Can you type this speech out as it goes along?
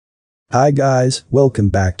Hi guys, welcome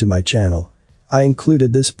back to my channel. I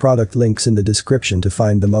included this product links in the description to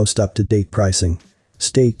find the most up-to-date pricing.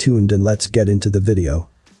 Stay tuned and let's get into the video.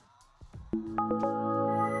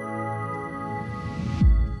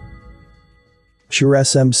 Shure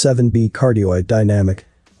SM7B Cardioid Dynamic.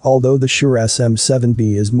 Although the Shure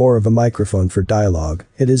SM7B is more of a microphone for dialogue,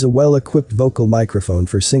 it is a well-equipped vocal microphone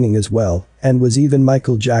for singing as well, and was even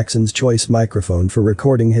Michael Jackson's choice microphone for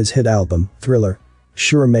recording his hit album, Thriller.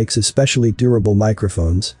 Shure makes especially durable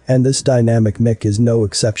microphones, and this dynamic mic is no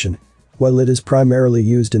exception. While it is primarily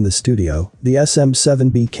used in the studio, the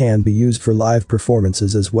SM7B can be used for live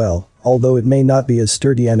performances as well, although it may not be as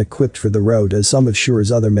sturdy and equipped for the road as some of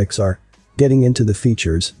Shure's other mics are. Getting into the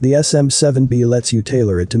features, the SM7B lets you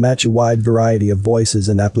tailor it to match a wide variety of voices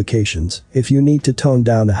and applications. If you need to tone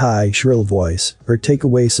down a high, shrill voice, or take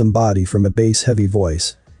away some body from a bass-heavy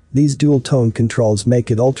voice, these dual-tone controls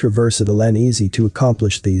make it ultra-versatile and easy to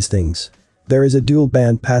accomplish these things. There is a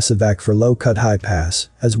dual-band passivac for low-cut high-pass,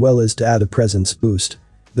 as well as to add a presence boost.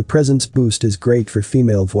 The presence boost is great for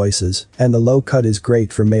female voices, and the low-cut is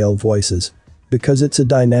great for male voices. Because it's a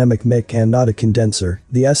dynamic mic and not a condenser,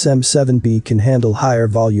 the SM7B can handle higher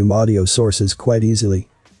volume audio sources quite easily.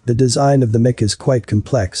 The design of the mic is quite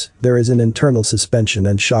complex. There is an internal suspension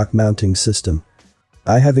and shock mounting system.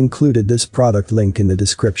 I have included this product link in the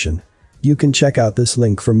description. You can check out this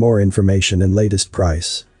link for more information and latest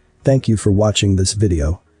price. Thank you for watching this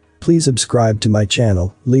video. Please subscribe to my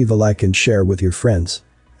channel, leave a like and share with your friends.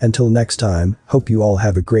 Until next time, hope you all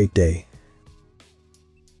have a great day.